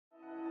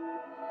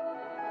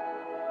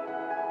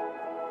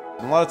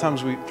A lot of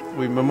times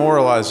we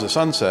memorialize the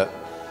sunset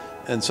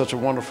in such a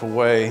wonderful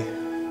way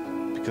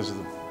because of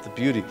the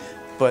beauty.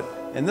 But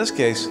in this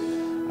case,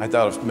 I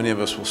doubt if many of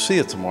us will see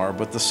it tomorrow,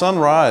 but the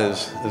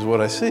sunrise is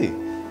what I see.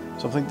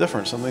 Something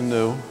different, something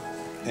new.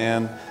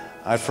 And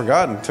I'd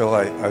forgotten until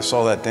I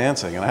saw that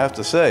dancing. And I have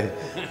to say,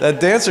 that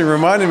dancing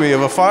reminded me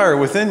of a fire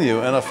within you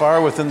and a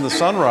fire within the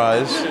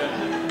sunrise.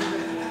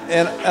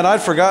 And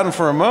I'd forgotten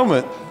for a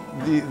moment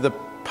the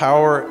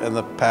power and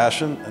the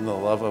passion and the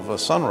love of a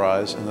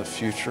sunrise and the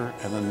future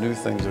and the new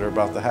things that are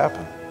about to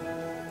happen.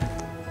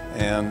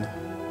 And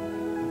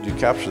you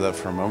capture that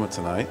for a moment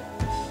tonight.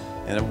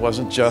 And it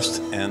wasn't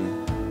just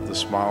in the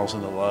smiles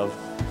and the love,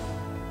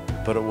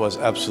 but it was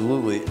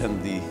absolutely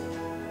in the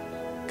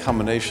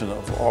combination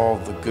of all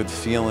the good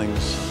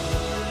feelings.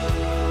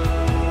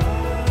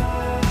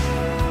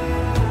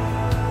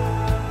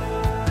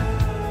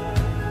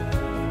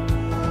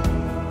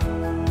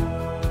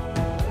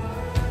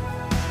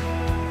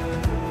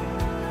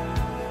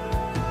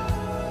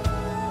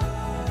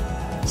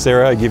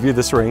 Sarah, I give you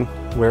this ring.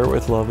 Wear it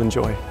with love and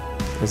joy,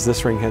 as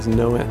this ring has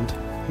no end.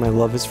 My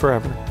love is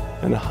forever,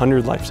 and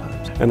 100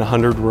 lifetimes, and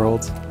 100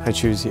 worlds, I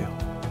choose you.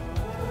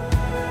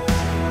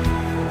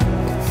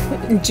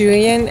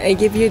 Julian, I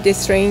give you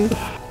this ring.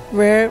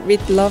 Wear it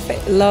with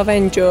love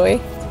and joy,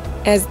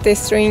 as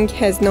this ring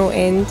has no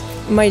end.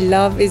 My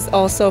love is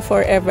also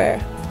forever,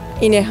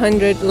 in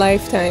 100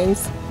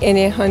 lifetimes, in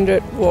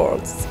 100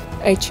 worlds.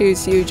 I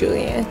choose you,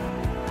 Julian.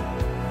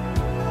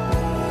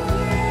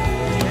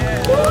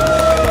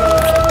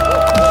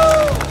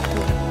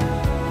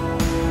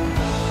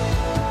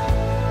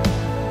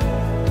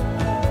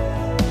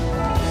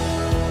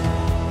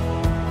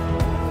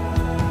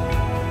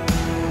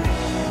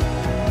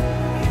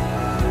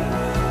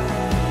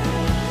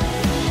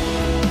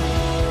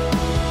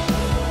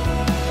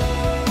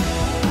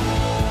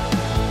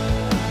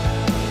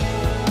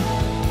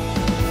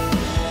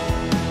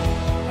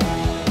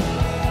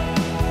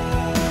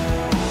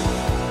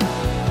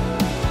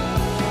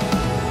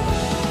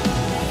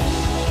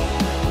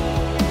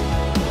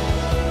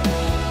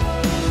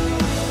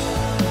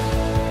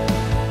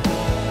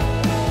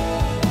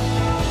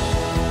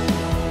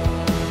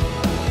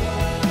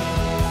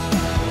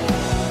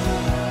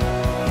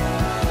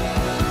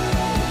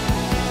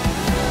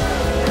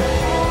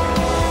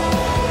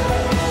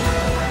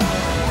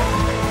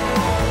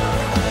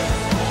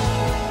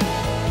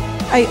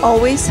 I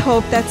always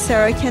hope that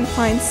Sara can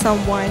find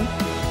someone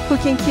who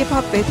can keep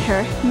up with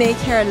her, make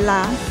her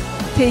laugh,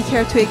 take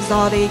her to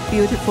exotic,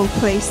 beautiful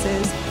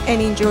places,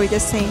 and enjoy the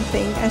same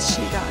thing as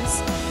she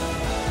does.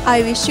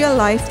 I wish you a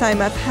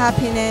lifetime of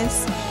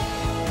happiness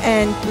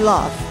and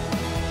love.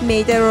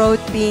 May the road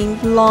being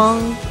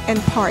long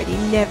and party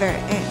never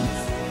ends.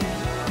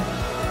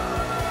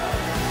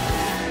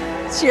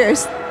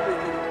 Cheers.